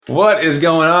What is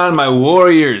going on, my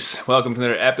warriors? Welcome to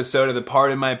another episode of the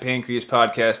Pardon My Pancreas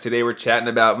podcast. Today we're chatting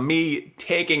about me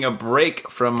taking a break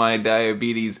from my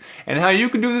diabetes and how you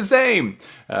can do the same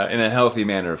in a healthy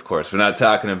manner, of course. We're not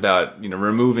talking about,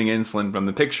 removing insulin from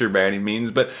the picture by any means,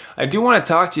 but I do want to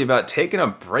talk to you about taking a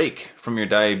break from your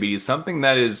diabetes, something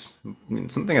that's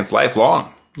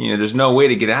lifelong. There's no way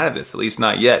to get out of this, at least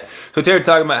not yet. So today we're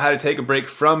talking about how to take a break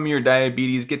from your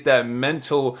diabetes, get that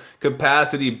mental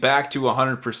capacity back to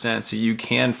 100% so you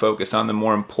can focus on the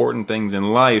more important things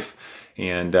in life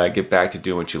and get back to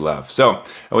doing what you love. So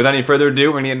without any further ado,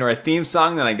 we're going to get into our theme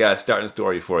song, then I got a starting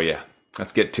story for you.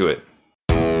 Let's get to it.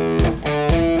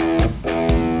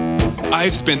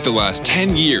 I've spent the last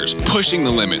 10 years pushing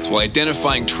the limits while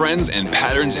identifying trends and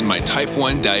patterns in my type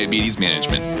 1 diabetes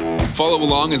management. Follow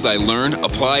along as I learn,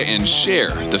 apply, and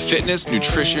share the fitness,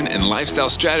 nutrition, and lifestyle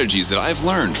strategies that I've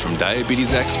learned from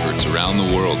diabetes experts around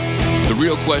the world. The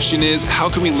real question is, how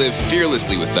can we live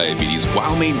fearlessly with diabetes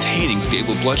while maintaining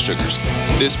stable blood sugars?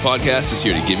 This podcast is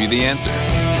here to give you the answer.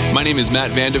 My name is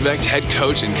Matt Vandevecht, head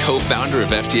coach and co-founder of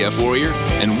FTF Warrior,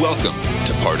 and welcome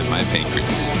to Pardon My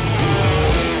Pancreas.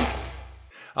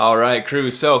 All right,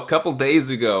 crew. So a couple days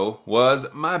ago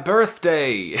was my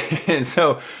birthday. And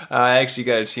so I actually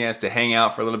got a chance to hang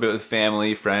out for a little bit with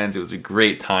family, friends. It was a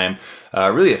great time.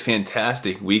 Really a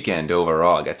fantastic weekend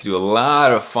overall. I got to do a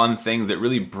lot of fun things that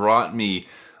really brought me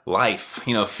life,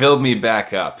 filled me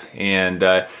back up. And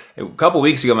a couple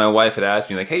weeks ago, my wife had asked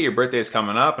me, like, hey, your birthday's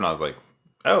coming up. And I was like,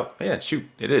 oh, yeah, shoot,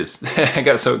 it is. I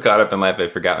got so caught up in life, I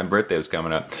forgot my birthday was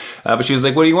coming up. But she was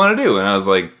like, what do you want to do? And I was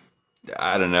like,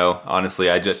 I don't know. Honestly,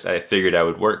 I figured I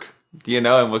would work, and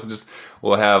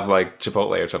we'll have like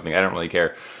Chipotle or something. I don't really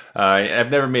care. I've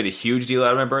never made a huge deal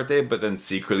out of my birthday, but then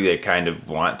secretly I kind of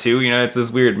want to, it's this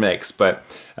weird mix. But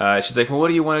she's like, well, what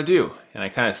do you want to do? And I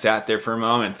kind of sat there for a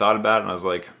moment and thought about it. And I was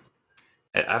like,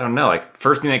 I don't know. Like,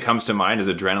 first thing that comes to mind is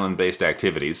adrenaline-based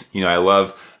activities. I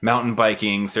love mountain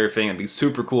biking, surfing. It'd be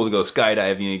super cool to go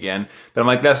skydiving again. But I'm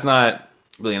like, that's not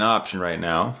really an option right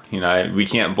now. We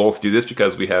can't both do this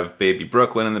because we have baby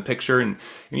Brooklyn in the picture, and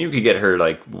you could get her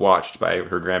like watched by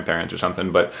her grandparents or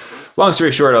something. But long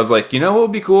story short, I was like, what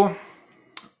would be cool?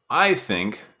 I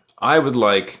think I would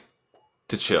like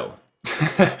to chill.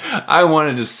 I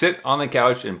want to just sit on the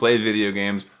couch and play video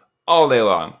games all day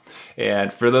long.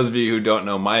 And for those of you who don't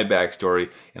know my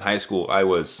backstory, in high school I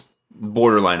was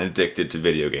borderline addicted to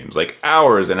video games. Like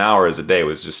hours and hours a day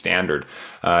was just standard.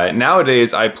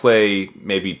 Nowadays I play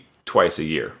maybe twice a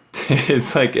year.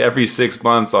 It's like every 6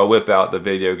 months I'll whip out the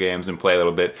video games and play a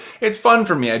little bit. It's fun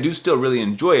for me. I do still really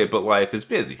enjoy it, but life is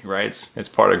busy, right? It's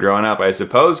part of growing up, I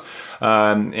suppose,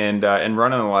 and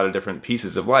running a lot of different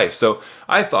pieces of life. So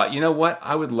I thought, what?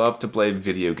 I would love to play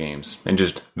video games and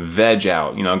just veg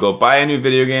out. Go buy a new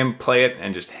video game, play it,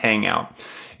 and just hang out.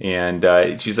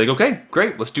 And she's like, okay,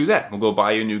 great, let's do that. We'll go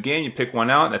buy you a new game. You pick one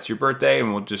out. That's your birthday,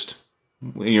 and we'll just,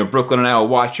 Brooklyn and I will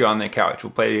watch you on the couch.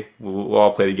 We'll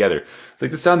all play together. It's like,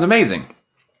 this sounds amazing.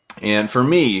 And for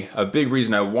me, a big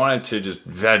reason I wanted to just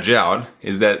veg out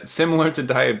is that similar to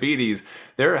diabetes,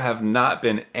 there have not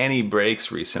been any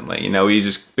breaks recently. We've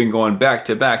just been going back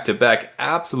to back to back,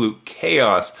 absolute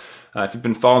chaos. If you've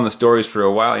been following the stories for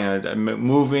a while,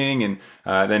 moving and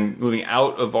then moving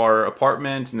out of our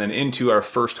apartment and then into our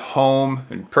first home,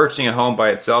 and purchasing a home by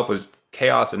itself was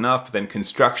chaos enough, but then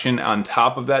construction on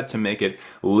top of that to make it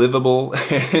livable,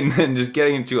 and then just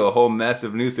getting into a whole mess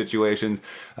of new situations,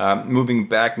 moving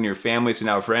back near family. So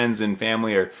now friends and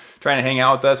family are trying to hang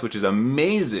out with us, which is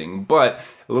amazing, but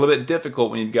a little bit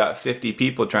difficult when you've got 50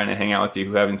 people trying to hang out with you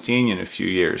who haven't seen you in a few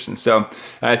years. And so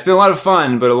it's been a lot of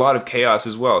fun, but a lot of chaos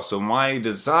as well. So my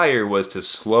desire was to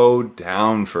slow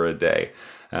down for a day.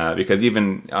 Because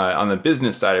even on the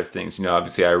business side of things,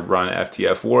 obviously I run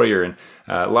FTF Warrior, and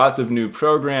lots of new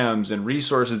programs and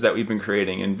resources that we've been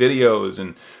creating, and videos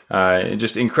and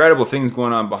just incredible things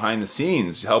going on behind the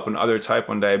scenes, helping other type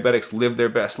 1 diabetics live their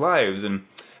best lives. And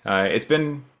it's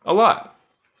been a lot.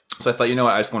 So I thought,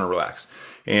 I just want to relax.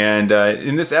 And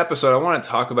in this episode, I want to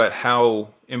talk about how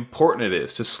important it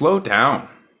is to slow down,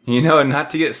 and not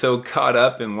to get so caught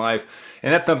up in life.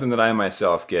 And that's something that I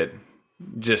myself get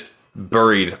just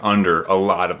buried under a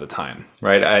lot of the time,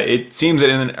 right? It seems that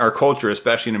in our culture,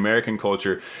 especially in American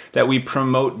culture, that we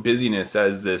promote busyness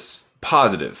as this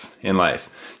positive in life.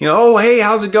 Oh, hey,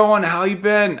 how's it going? How you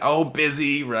been? Oh,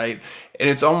 busy, right? And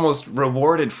it's almost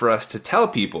rewarded for us to tell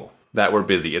people that we're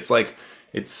busy. It's like,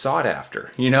 it's sought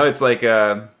after, it's like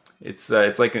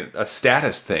it's like a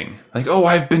status thing. Like, oh,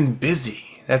 I've been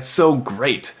busy. That's so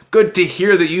great. Good to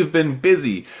hear that you've been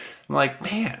busy. I'm like,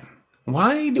 man,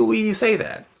 why do we say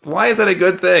that? Why is that a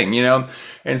good thing?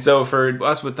 And so for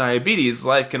us with diabetes,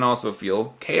 life can also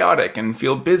feel chaotic and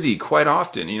feel busy quite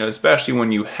often, especially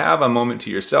when you have a moment to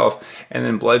yourself and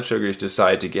then blood sugars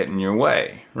decide to get in your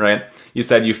way, right? You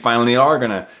said you finally are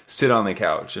going to sit on the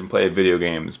couch and play video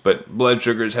games, but blood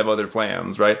sugars have other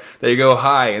plans, right? They go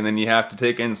high and then you have to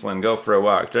take insulin, go for a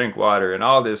walk, drink water, and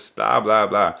all this blah, blah,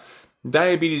 blah.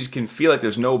 Diabetes can feel like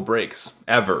there's no breaks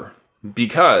ever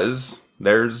because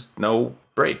there's no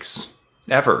breaks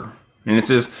ever. And it's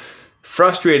this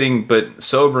frustrating but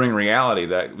sobering reality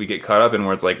that we get caught up in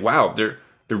where it's like, wow, there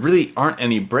really aren't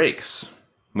any breaks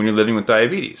when you're living with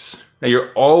diabetes. Now,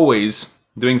 you're always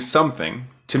doing something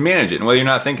to manage it. And whether you're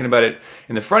not thinking about it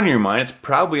in the front of your mind, it's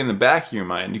probably in the back of your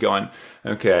mind going,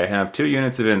 okay, I have 2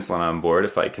 units of insulin on board.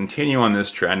 If I continue on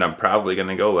this trend, I'm probably going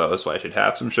to go low, so I should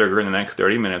have some sugar in the next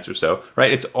 30 minutes or so,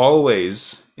 right? It's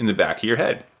always in the back of your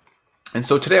head. And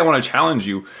so today I want to challenge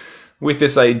you with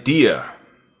this idea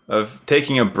of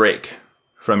taking a break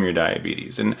from your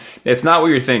diabetes. And it's not what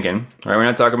you're thinking, right? We're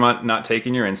not talking about not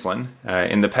taking your insulin.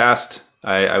 In the past,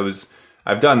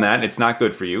 I've done that. It's not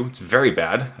good for you. It's very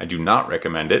bad. I do not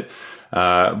recommend it.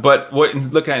 But what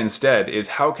look at instead is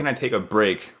how can I take a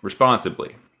break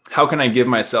responsibly? How can I give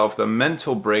myself the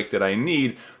mental break that I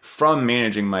need from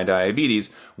managing my diabetes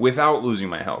without losing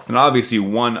my health? And obviously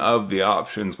one of the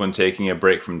options when taking a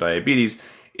break from diabetes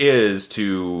is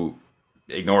to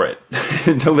ignore it,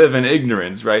 to live in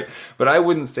ignorance, right? But I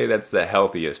wouldn't say that's the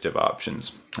healthiest of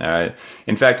options.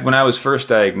 In fact, when I was first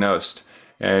diagnosed,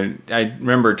 and I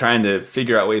remember trying to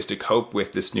figure out ways to cope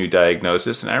with this new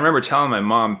diagnosis, and I remember telling my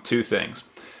mom 2 things.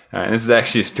 And this is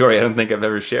actually a story I don't think I've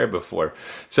ever shared before.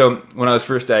 So when I was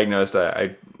first diagnosed,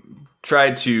 I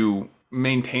tried to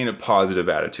maintain a positive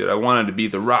attitude. I wanted to be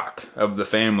the rock of the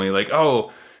family, like,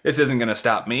 oh, this isn't going to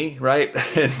stop me, right?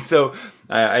 And so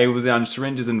I was on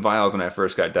syringes and vials when I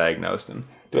first got diagnosed. And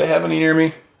do I have any near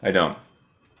me? I don't.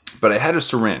 But I had a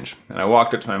syringe, and I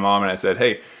walked up to my mom and I said,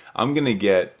 hey, I'm going to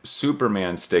get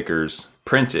Superman stickers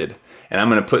printed, and I'm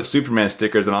going to put Superman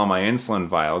stickers on all my insulin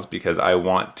vials because I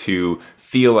want to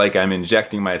feel like I'm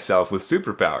injecting myself with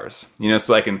superpowers,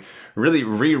 so I can really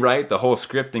rewrite the whole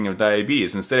scripting of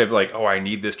diabetes. Instead of like, oh, I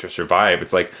need this to survive,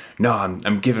 it's like, no,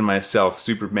 I'm giving myself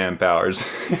Superman powers.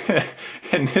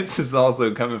 And this is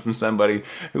also coming from somebody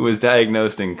who was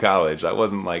diagnosed in college. I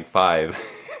wasn't like 5.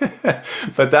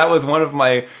 But that was one of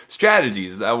my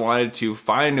strategies. I wanted to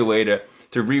find a way to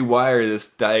rewire this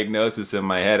diagnosis in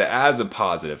my head as a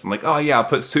positive. I'm like, oh yeah, I'll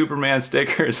put Superman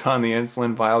stickers on the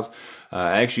insulin vials.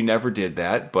 I actually never did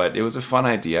that, but it was a fun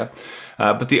idea.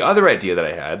 But the other idea that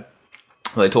I had,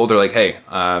 I told her like, hey,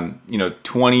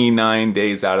 29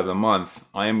 days out of the month,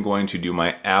 I am going to do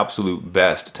my absolute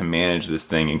best to manage this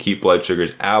thing and keep blood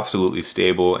sugars absolutely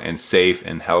stable and safe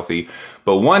and healthy.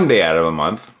 But 1 day out of a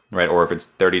month, right? Or if it's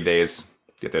 30 days,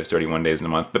 get there's 31 days in a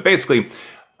month. But basically,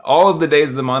 all of the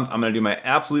days of the month, I'm going to do my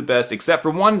absolute best, except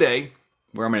for 1 day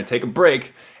where I'm going to take a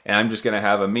break and I'm just going to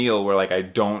have a meal where like I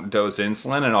don't dose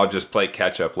insulin and I'll just play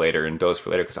catch up later and dose for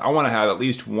later because I want to have at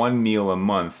least 1 meal a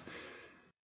month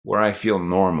where I feel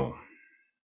normal.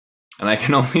 And I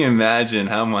can only imagine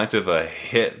how much of a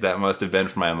hit that must have been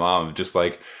for my mom. Just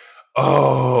like,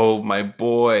 oh, my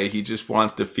boy, he just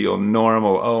wants to feel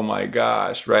normal. Oh my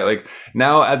gosh, right? Like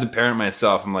now as a parent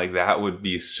myself, I'm like, that would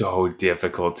be so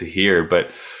difficult to hear.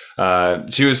 But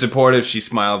she was supportive. She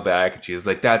smiled back. She was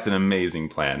like, that's an amazing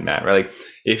plan, Matt, right? Like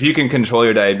if you can control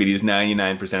your diabetes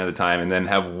 99% of the time and then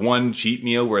have one cheat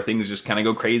meal where things just kind of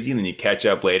go crazy and then you catch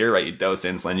up later, right? You dose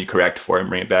insulin, you correct for it and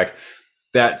bring it back.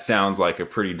 That sounds like a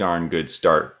pretty darn good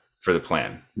start for the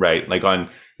plan, right? Like on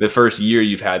the first year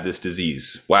you've had this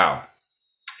disease. Wow.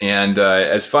 And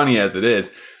as funny as it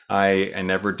is, I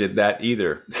never did that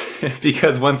either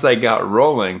because once I got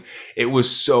rolling, it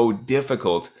was so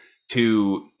difficult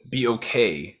to be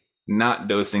okay not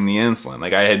dosing the insulin.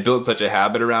 Like I had built such a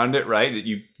habit around it, right? That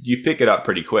you pick it up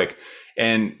pretty quick.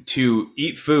 And to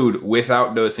eat food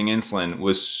without dosing insulin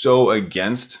was so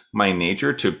against my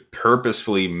nature to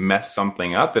purposefully mess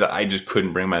something up that I just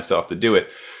couldn't bring myself to do it.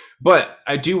 But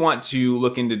I do want to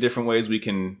look into different ways we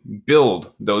can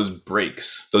build those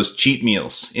breaks, those cheat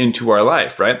meals into our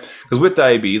life, right? Because with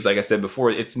diabetes, like I said before,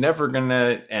 it's never going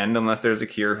to end unless there's a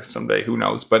cure someday, who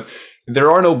knows? But there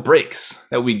are no breaks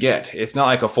that we get. It's not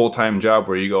like a full-time job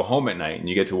where you go home at night and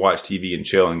you get to watch TV and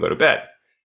chill and go to bed.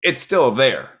 It's still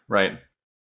there, right?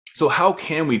 So how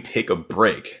can we take a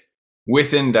break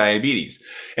within diabetes?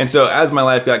 And so as my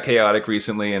life got chaotic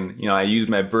recently and, I used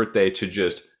my birthday to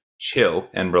just chill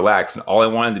and relax, and all I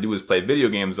wanted to do was play video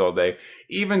games all day,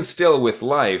 even still with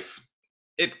life,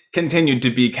 it continued to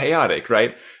be chaotic,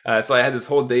 right? So I had this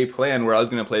whole day plan where I was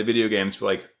going to play video games for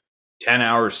like 10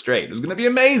 hours straight. It was going to be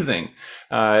amazing.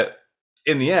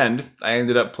 In the end, I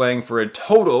ended up playing for a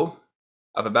total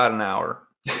of about an hour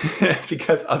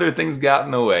because other things got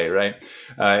in the way, right?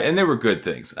 And there were good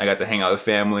things. I got to hang out with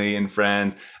family and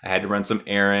friends. I had to run some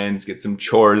errands, get some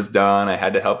chores done. I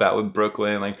had to help out with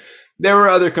Brooklyn. Like, there were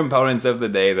other components of the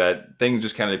day that things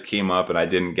just kind of came up and I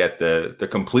didn't get the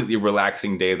completely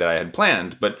relaxing day that I had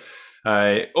planned. But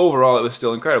overall, it was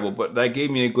still incredible. But that gave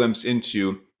me a glimpse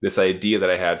into this idea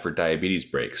that I had for diabetes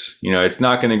breaks. You know, it's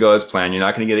not going to go as planned. You're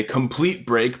not going to get a complete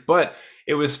break, but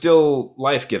it was still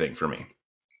life-giving for me.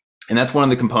 And that's one of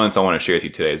the components I want to share with you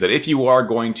today, is that if you are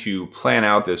going to plan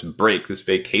out this break, this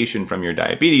vacation from your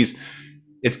diabetes,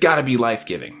 it's got to be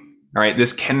life-giving. All right.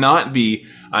 This cannot be,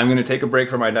 I'm going to take a break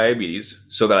from my diabetes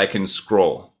so that I can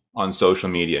scroll on social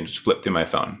media and just flip through my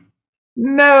phone.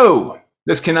 No,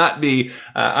 this cannot be,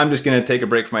 I'm just going to take a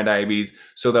break from my diabetes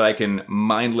so that I can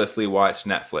mindlessly watch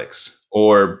Netflix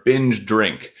or binge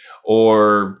drink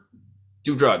or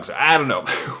do drugs. I don't know.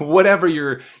 Whatever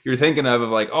you're thinking of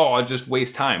like, oh, I'll just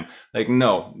waste time. Like,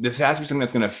 no, this has to be something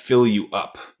that's going to fill you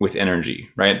up with energy,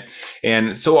 right?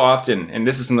 And so often, and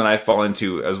this is something I fall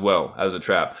into as well as a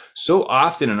trap, so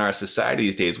often in our society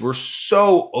these days, we're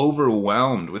so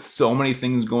overwhelmed with so many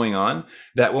things going on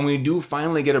that when we do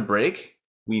finally get a break,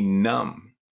 we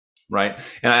numb. Right.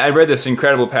 And I read this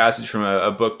incredible passage from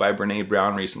a book by Brene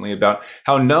Brown recently about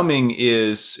how numbing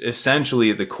is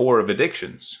essentially the core of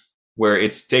addictions, where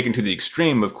it's taken to the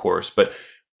extreme, of course, but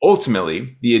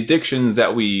ultimately the addictions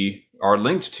that we are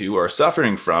linked to or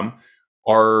suffering from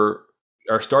are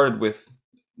started with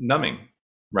numbing,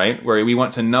 right? Where we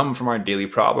want to numb from our daily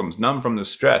problems, numb from the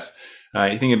stress.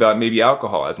 You think about maybe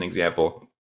alcohol as an example.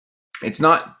 It's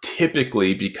not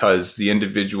typically because the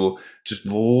individual just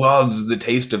loves the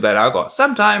taste of that alcohol.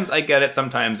 Sometimes I get it.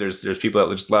 Sometimes there's people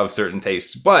that just love certain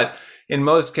tastes. But in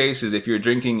most cases, if you're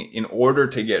drinking in order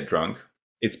to get drunk,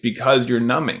 it's because you're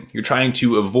numbing. You're trying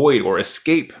to avoid or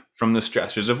escape from the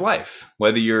stressors of life,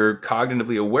 whether you're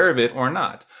cognitively aware of it or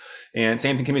not. And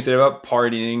same thing can be said about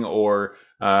partying or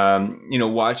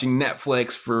watching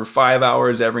Netflix for 5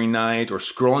 hours every night or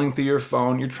scrolling through your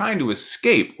phone. You're trying to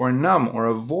escape or numb or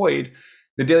avoid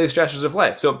the daily stressors of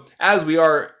life. So as we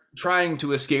are trying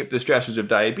to escape the stressors of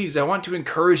diabetes, I want to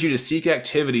encourage you to seek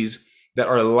activities that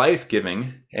are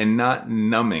life-giving and not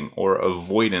numbing or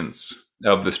avoidance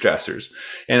of the stressors.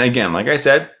 And again, like I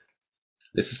said,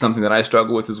 this is something that I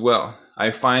struggle with as well.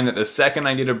 I find that the second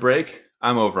I get a break,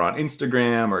 I'm over on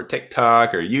Instagram or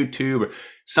TikTok or YouTube or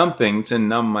something to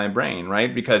numb my brain,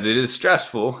 right? Because it is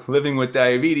stressful living with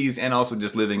diabetes and also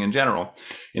just living in general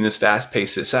in this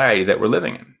fast-paced society that we're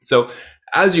living in. So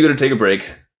as you go to take a break,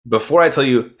 before I tell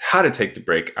you how to take the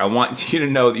break, I want you to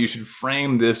know that you should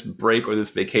frame this break or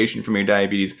this vacation from your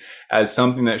diabetes as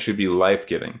something that should be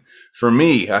life-giving. For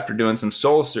me, after doing some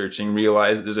soul searching,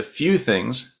 realized that there's a few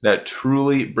things that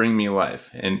truly bring me life.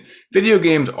 And video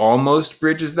games almost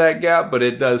bridges that gap, but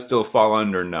it does still fall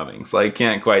under numbing. So I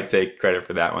can't quite take credit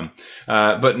for that one.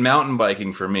 But mountain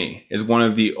biking for me is one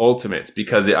of the ultimates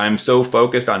because I'm so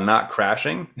focused on not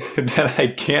crashing that I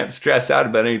can't stress out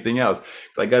about anything else.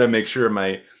 So I got to make sure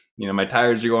my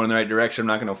tires are going in the right direction. I'm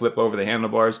not going to flip over the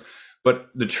handlebars. But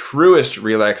the truest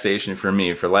relaxation for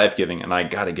me, for life-giving, and I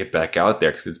got to get back out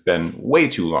there because it's been way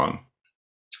too long,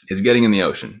 is getting in the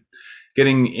ocean,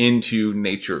 getting into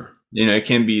nature. It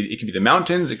can be the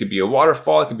mountains, it could be a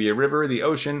waterfall, it could be a river, the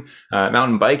ocean,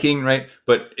 mountain biking, right?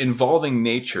 But involving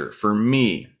nature for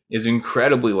me is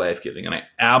incredibly life-giving, and I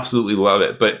absolutely love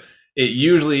it. But it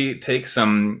usually takes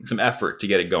some effort to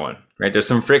get it going, right? There's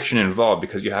some friction involved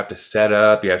because you have to set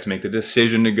up, you have to make the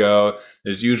decision to go.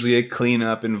 There's usually a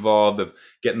cleanup involved of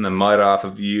getting the mud off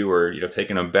of you or,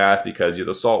 taking a bath because you're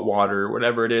the salt water or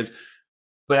whatever it is.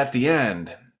 But at the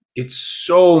end, it's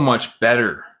so much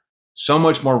better, so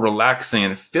much more relaxing,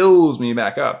 and it fills me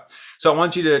back up. So I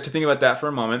want you to think about that for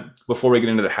a moment before we get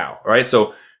into the how, all right?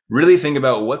 So really think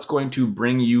about what's going to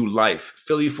bring you life,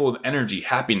 fill you full of energy,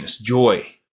 happiness,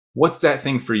 joy. What's that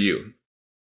thing for you?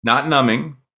 Not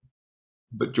numbing,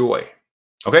 but joy.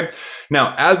 Okay.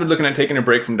 Now, as we're looking at taking a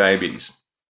break from diabetes,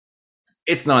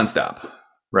 it's nonstop,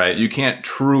 right? You can't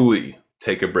truly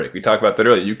take a break. We talked about that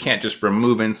earlier. You can't just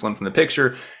remove insulin from the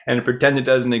picture and pretend it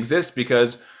doesn't exist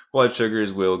because blood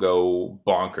sugars will go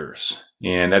bonkers.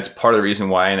 And that's part of the reason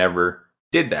why I never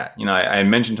did that. I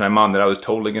mentioned to my mom that I was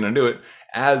totally going to do it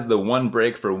as the one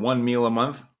break for one meal a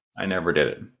month. I never did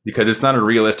it because it's not a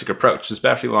realistic approach,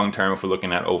 especially long-term if we're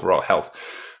looking at overall health.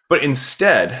 But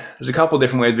instead, there's a couple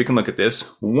different ways we can look at this.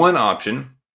 One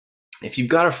option, if you've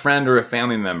got a friend or a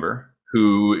family member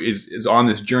who is on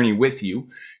this journey with you,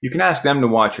 you can ask them to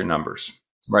watch your numbers.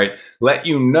 right? Let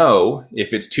you know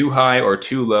if it's too high or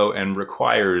too low and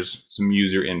requires some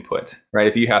user input, right?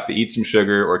 If you have to eat some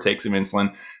sugar or take some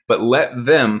insulin, but let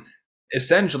them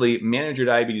essentially manage your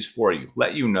diabetes for you.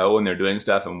 Let you know when they're doing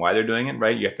stuff and why they're doing it,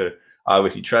 right? You have to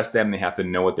obviously trust them. They have to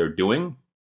know what they're doing.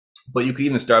 But you could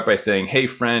even start by saying, hey,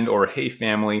 friend, or hey,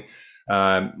 family,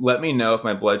 let me know if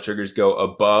my blood sugars go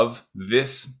above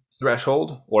this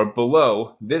threshold or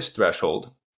below this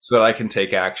threshold so that I can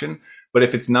take action. But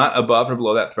if it's not above or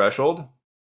below that threshold,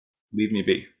 leave me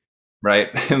be, right?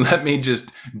 And let me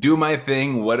just do my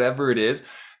thing, whatever it is.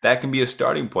 That can be a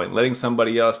starting point. Letting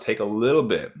somebody else take a little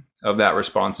bit of that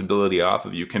responsibility off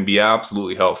of you can be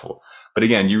absolutely helpful. But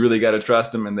again, you really got to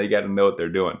trust them and they got to know what they're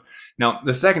doing. Now,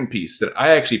 the second piece that I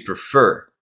actually prefer,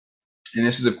 and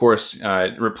this is, of course,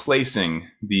 replacing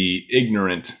the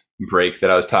ignorant break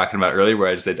that I was talking about earlier, where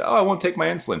I just said, oh, I won't take my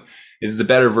insulin. This is a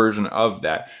better version of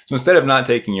that. So instead of not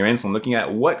taking your insulin, looking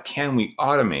at what can we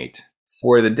automate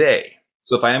for the day.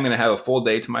 So if I am going to have a full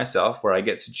day to myself where I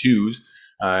get to choose,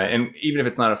 and even if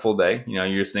it's not a full day,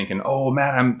 you're just thinking, oh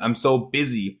man, I'm so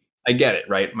busy. I get it,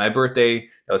 right? My birthday,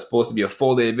 that was supposed to be a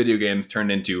full day of video games,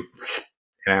 turned into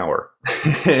an hour.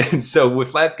 And so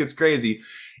if life gets crazy,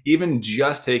 even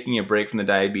just taking a break from the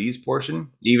diabetes portion,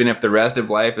 even if the rest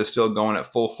of life is still going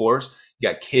at full force, you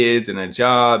got kids and a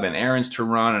job and errands to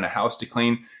run and a house to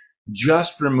clean,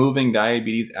 just removing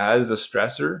diabetes as a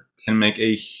stressor can make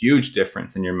a huge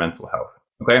difference in your mental health.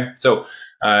 Okay. So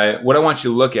what I want you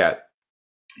to look at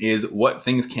is what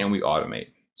things can we automate?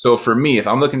 So for me, if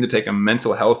I'm looking to take a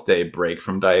mental health day break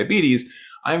from diabetes,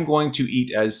 I'm going to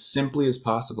eat as simply as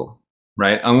possible,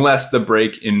 right? Unless the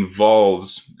break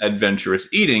involves adventurous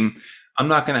eating, I'm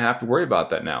not going to have to worry about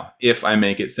that now if I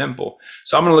make it simple.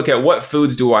 So I'm going to look at what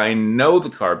foods do I know the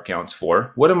carb counts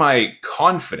for? What am I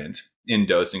confident in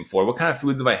dosing for? What kind of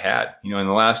foods have I had, in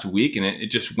the last week and it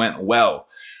just went well?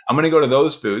 I'm going to go to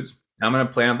those foods. I'm going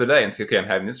to plan out the day and say, okay, I'm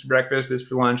having this for breakfast, this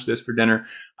for lunch, this for dinner.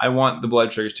 I want the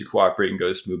blood sugars to cooperate and go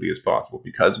as smoothly as possible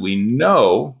because we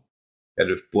know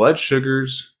that if blood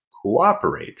sugars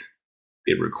cooperate,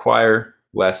 they require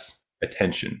less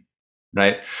attention,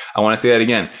 right? I want to say that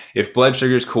again. If blood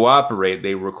sugars cooperate,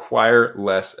 they require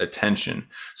less attention.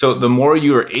 So the more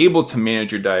you are able to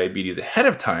manage your diabetes ahead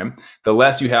of time, the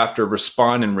less you have to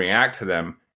respond and react to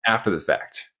them after the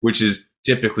fact, which is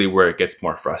typically where it gets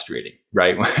more frustrating,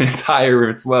 right? When it's high or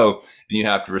it's low and you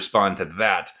have to respond to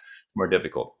that, it's more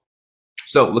difficult.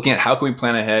 So looking at how can we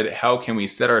plan ahead? How can we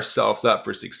set ourselves up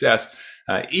for success?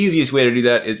 Easiest way to do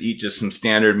that is eat just some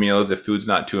standard meals if food's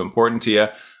not too important to you.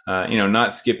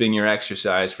 Not skipping your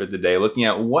exercise for the day, looking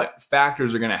at what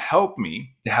factors are going to help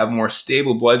me to have more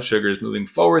stable blood sugars moving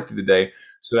forward through the day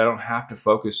so that I don't have to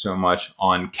focus so much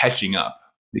on catching up.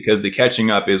 Because the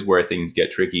catching up is where things get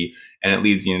tricky and it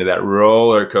leads you into that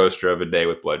roller coaster of a day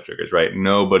with blood sugars, right?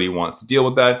 Nobody wants to deal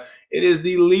with that. It is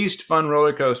the least fun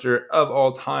roller coaster of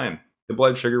all time. The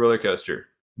blood sugar roller coaster.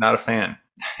 Not a fan.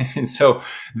 And so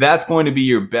that's going to be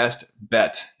your best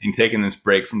bet in taking this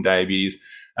break from diabetes.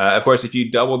 Of course, if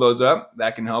you double those up,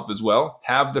 that can help as well.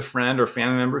 Have the friend or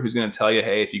family member who's going to tell you,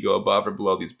 hey, if you go above or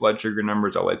below these blood sugar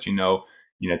numbers, I'll let you know.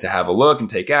 To have a look and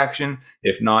take action.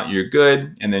 If not, you're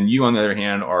good. And then you, on the other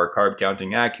hand, are carb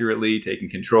counting accurately,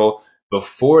 taking control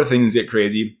before things get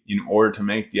crazy in order to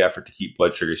make the effort to keep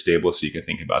blood sugar stable so you can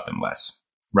think about them less,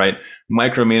 right?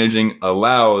 Micromanaging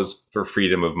allows for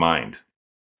freedom of mind.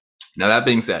 Now, that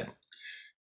being said,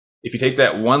 if you take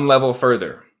that one level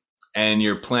further and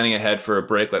you're planning ahead for a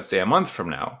break, let's say a month from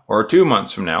now or 2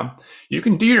 months from now, you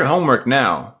can do your homework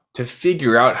now to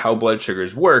figure out how blood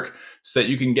sugars work so that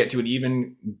you can get to an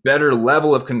even better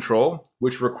level of control,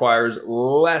 which requires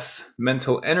less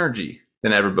mental energy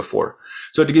than ever before.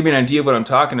 So to give you an idea of what I'm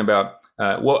talking about,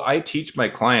 I teach my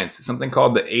clients something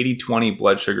called the 80-20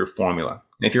 blood sugar formula.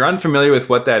 And if you're unfamiliar with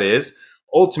what that is,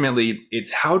 ultimately,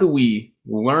 it's how do we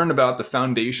learn about the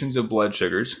foundations of blood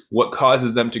sugars, what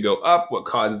causes them to go up, what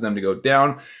causes them to go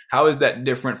down, how is that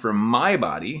different for my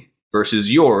body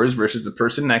versus yours versus the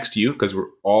person next to you, because we're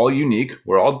all unique,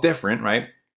 we're all different, right?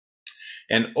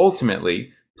 And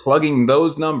ultimately, plugging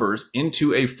those numbers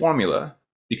into a formula,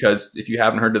 because if you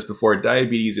haven't heard this before,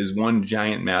 diabetes is one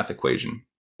giant math equation.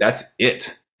 That's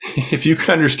it. If you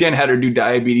can understand how to do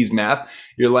diabetes math,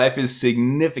 your life is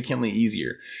significantly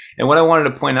easier. And what I wanted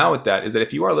to point out with that is that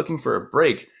if you are looking for a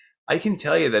break, I can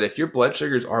tell you that if your blood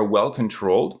sugars are well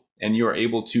controlled and you are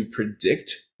able to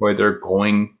predict where they're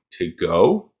going to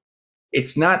go,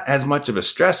 it's not as much of a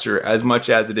stressor as much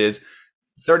as it is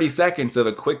 30 seconds of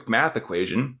a quick math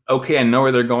equation. Okay, I know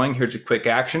where they're going. Here's a quick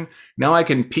action. Now I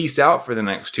can peace out for the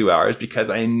next 2 hours because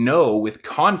I know with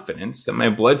confidence that my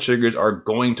blood sugars are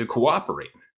going to cooperate,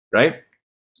 right?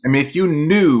 I mean, if you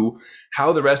knew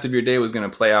how the rest of your day was going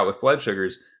to play out with blood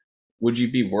sugars, would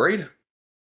you be worried?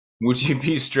 Would you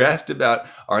be stressed about,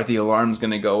 are the alarms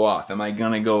going to go off? Am I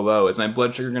going to go low? Is my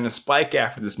blood sugar going to spike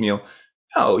after this meal?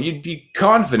 No, you'd be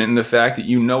confident in the fact that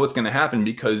you know what's going to happen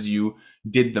because you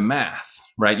did the math,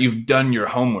 right? You've done your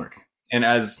homework. And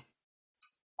as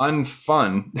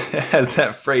unfun as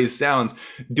that phrase sounds,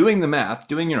 doing the math,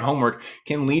 doing your homework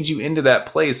can lead you into that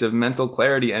place of mental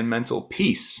clarity and mental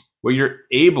peace where you're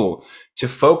able to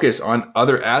focus on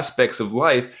other aspects of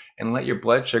life and let your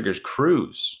blood sugars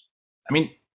cruise. I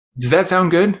mean, does that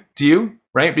sound good to you,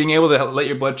 right? Being able to let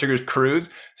your blood sugars cruise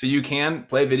so you can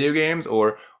play video games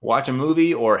or watch a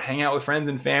movie or hang out with friends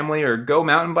and family or go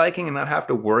mountain biking and not have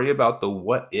to worry about the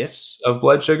what ifs of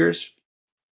blood sugars.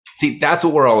 See, that's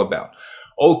what we're all about.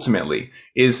 Ultimately,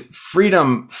 is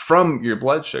freedom from your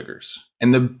blood sugars.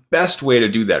 And the best way to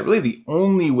do that, really the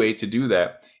only way to do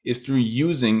that, is through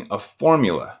using a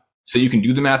formula. So you can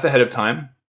do the math ahead of time,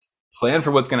 plan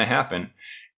for what's going to happen,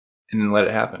 and then let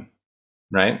it happen,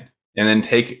 right? And then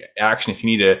take action if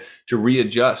you need to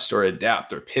readjust or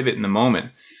adapt or pivot in the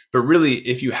moment. But really,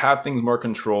 if you have things more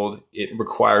controlled, it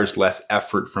requires less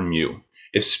effort from you,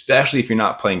 especially if you're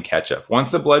not playing catch up. Once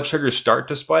the blood sugars start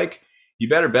to spike, you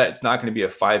better bet it's not going to be a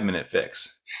 5-minute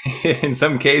fix. In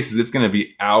some cases, it's going to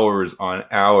be hours on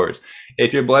hours.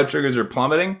 If your blood sugars are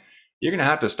plummeting, you're going to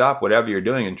have to stop whatever you're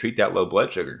doing and treat that low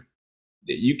blood sugar.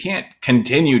 You can't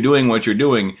continue doing what you're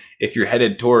doing if you're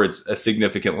headed towards a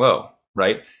significant low,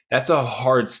 right? That's a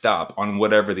hard stop on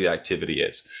whatever the activity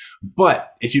is.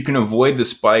 But if you can avoid the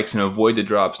spikes and avoid the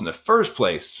drops in the first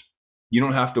place, you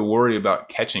don't have to worry about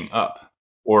catching up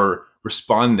or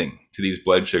responding to these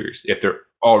blood sugars if they're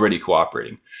already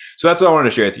cooperating. So that's what I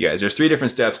wanted to share with you guys. There's 3 different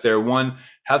steps there. 1,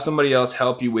 have somebody else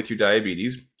help you with your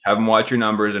diabetes. Have them watch your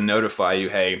numbers and notify you,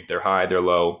 hey, they're high, they're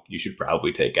low. You should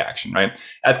probably take action, right?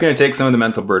 That's going to take some of the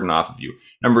mental burden off of you.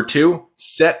 Number 2,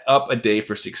 set up a day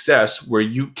for success where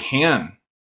you can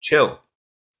chill.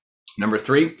 Number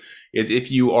 3 is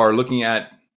if you are looking at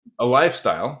a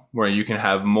lifestyle where you can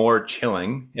have more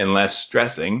chilling and less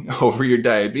stressing over your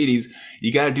diabetes,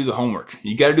 you got to do the homework.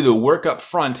 You got to do the work up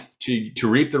front to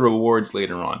reap the rewards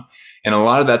later on. And a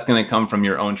lot of that's going to come from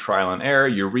your own trial and error,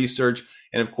 your research.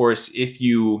 And of course, if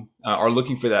you are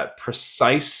looking for that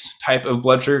precise type of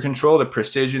blood sugar control, the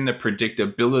precision, the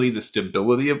predictability, the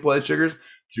stability of blood sugars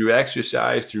through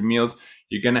exercise, through meals,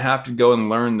 you're going to have to go and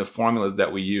learn the formulas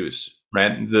that we use,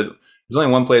 right? There's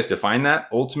only one place to find that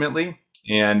ultimately,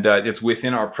 and it's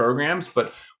within our programs.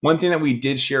 But one thing that we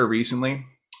did share recently,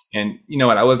 and you know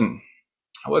what, I wasn't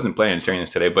planning on sharing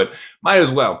this today, but might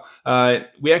as well.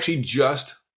 We actually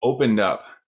just opened up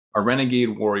our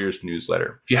Renegade Warriors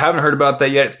newsletter. If you haven't heard about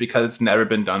that yet, it's because it's never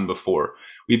been done before.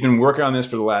 We've been working on this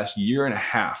for the last 1.5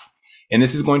 years, and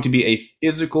this is going to be a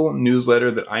physical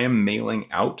newsletter that I am mailing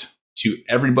out to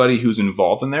everybody who's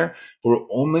involved in there. But we're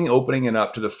only opening it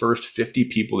up to the first 50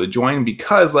 people to join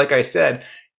because, like I said,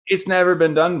 it's never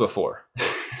been done before.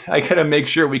 I got to make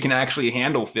sure we can actually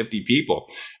handle 50 people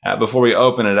before we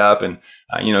open it up and,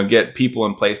 get people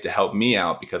in place to help me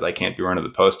out because I can't be running the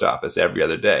post office every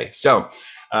other day. So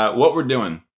what we're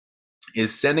doing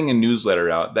is sending a newsletter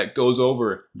out that goes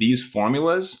over these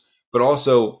formulas, but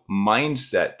also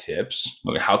mindset tips.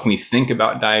 How can we think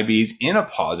about diabetes in a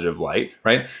positive light,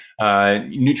 right?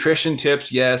 Nutrition tips,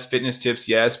 yes. Fitness tips,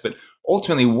 yes. But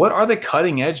ultimately, what are the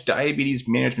cutting edge diabetes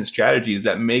management strategies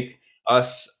that make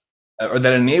us or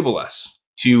that enable us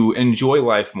to enjoy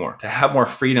life more, to have more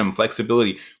freedom,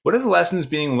 flexibility? What are the lessons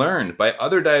being learned by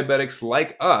other diabetics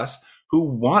like us who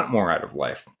want more out of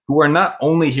life, who are not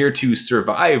only here to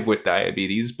survive with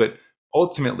diabetes, but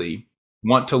ultimately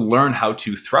want to learn how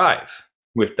to thrive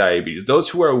with diabetes, those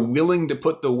who are willing to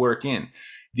put the work in?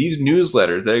 These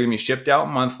newsletters that are going to be shipped out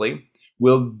monthly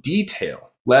will detail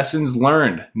lessons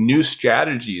learned, new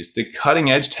strategies, the cutting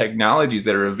edge technologies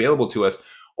that are available to us.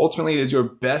 Ultimately, it is your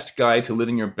best guide to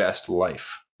living your best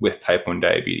life with type 1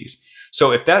 diabetes.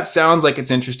 So if that sounds like it's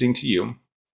interesting to you,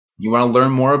 you want to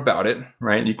learn more about it,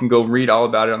 right? You can go read all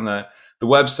about it on the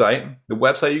website. The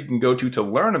website you can go to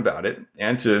learn about it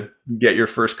and to get your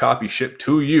first copy shipped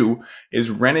to you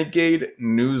is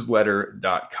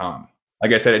renegadenewsletter.com.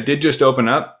 Like I said, it did just open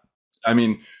up. I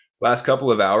mean, last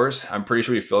couple of hours, I'm pretty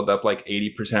sure we filled up like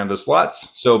 80% of the slots.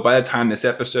 So by the time this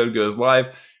episode goes live,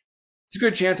 it's a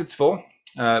good chance it's full.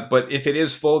 But if it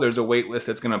is full, there's a wait list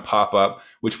that's going to pop up,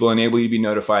 which will enable you to be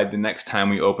notified the next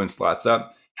time we open slots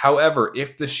up. However,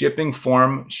 if the shipping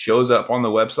form shows up on the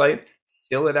website,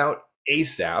 fill it out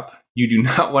ASAP. You do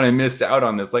not want to miss out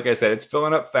on this. Like I said, it's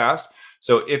filling up fast.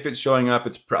 So if it's showing up,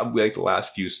 it's probably like the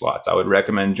last few slots. I would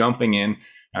recommend jumping in,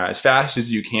 as fast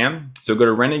as you can. So go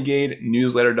to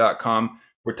renegadenewsletter.com.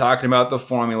 We're talking about the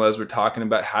formulas. We're talking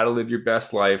about how to live your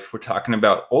best life. We're talking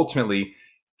about ultimately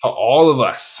how all of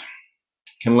us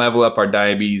can level up our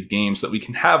diabetes game so that we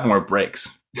can have more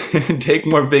breaks and take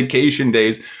more vacation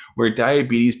days where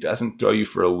diabetes doesn't throw you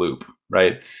for a loop,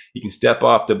 right? You can step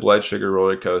off the blood sugar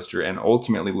roller coaster and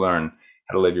ultimately learn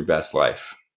how to live your best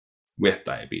life with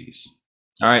diabetes.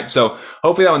 All right, so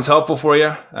hopefully that one's helpful for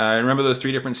you. Remember those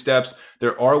 3 different steps.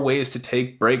 There are ways to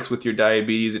take breaks with your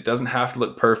diabetes. It doesn't have to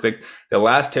look perfect. The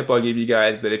last tip I'll give you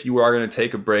guys is that if you are going to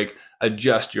take a break,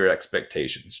 adjust your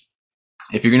expectations.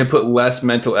 If you're going to put less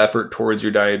mental effort towards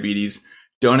your diabetes,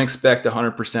 don't expect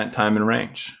 100% time in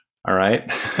range. All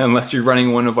right, unless you're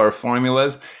running one of our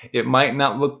formulas, it might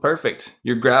not look perfect.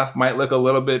 Your graph might look a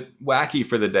little bit wacky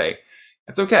for the day.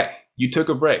 That's okay. You took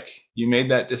a break. You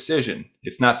made that decision.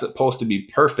 It's not supposed to be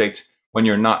perfect when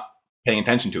you're not paying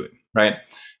attention to it, right?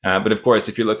 But of course,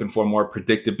 if you're looking for more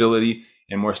predictability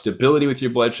and more stability with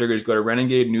your blood sugars, go to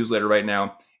Renegade Newsletter right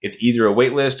now. It's either a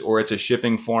wait list or it's a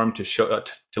shipping form to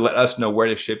let us know where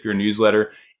to ship your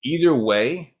newsletter. Either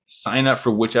way, sign up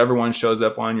for whichever one shows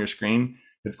up on your screen.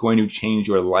 It's going to change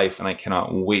your life, and I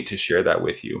cannot wait to share that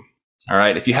with you. All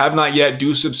right, if you have not yet,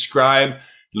 do subscribe.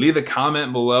 Leave a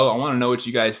comment below. I want to know what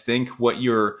you guys think, what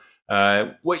you're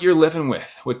living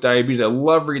with diabetes. I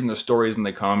love reading the stories in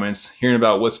the comments, hearing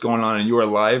about what's going on in your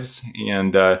lives,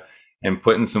 and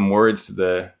putting some words to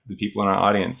the people in our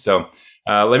audience. So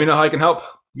let me know how I can help.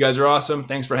 You guys are awesome.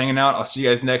 Thanks for hanging out. I'll see you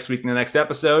guys next week in the next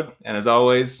episode. And as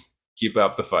always, keep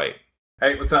up the fight.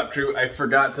 Hey, what's up, crew? I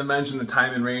forgot to mention the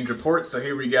time in range report. So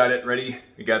here we got it ready.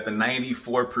 We got the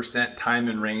 94% time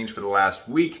in range for the last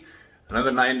week. Another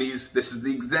 90s. This is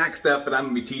the exact stuff that I'm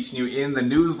going to be teaching you in the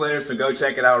newsletter. So go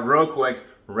check it out real quick.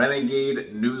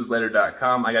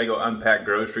 RenegadeNewsletter.com. I got to go unpack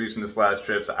groceries from this last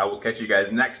trip. So I will catch you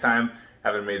guys next time.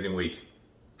 Have an amazing week.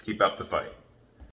 Keep up the fight.